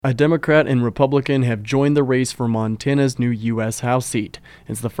A Democrat and Republican have joined the race for Montana's new U.S. House seat.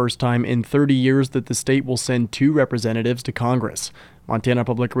 It's the first time in 30 years that the state will send two representatives to Congress. Montana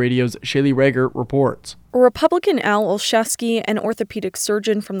Public Radio's Shaylee Rager reports. Republican Al Olszewski, an orthopedic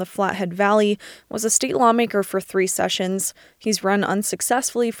surgeon from the Flathead Valley, was a state lawmaker for 3 sessions. He's run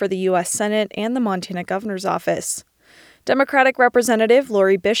unsuccessfully for the U.S. Senate and the Montana Governor's Office. Democratic Representative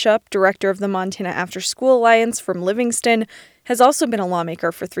Lori Bishop, director of the Montana After School Alliance from Livingston, has also been a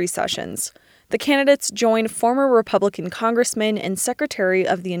lawmaker for 3 sessions. The candidates join former Republican Congressman and Secretary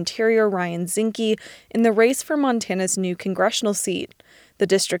of the Interior Ryan Zinke in the race for Montana's new congressional seat. The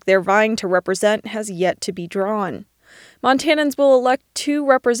district they're vying to represent has yet to be drawn. Montanans will elect 2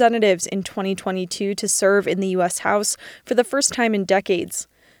 representatives in 2022 to serve in the U.S. House for the first time in decades.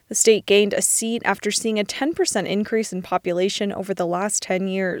 The state gained a seat after seeing a 10% increase in population over the last 10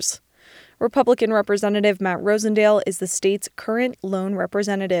 years. Republican Representative Matt Rosendale is the state's current lone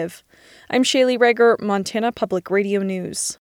representative. I'm Shaylee Rager, Montana Public Radio News.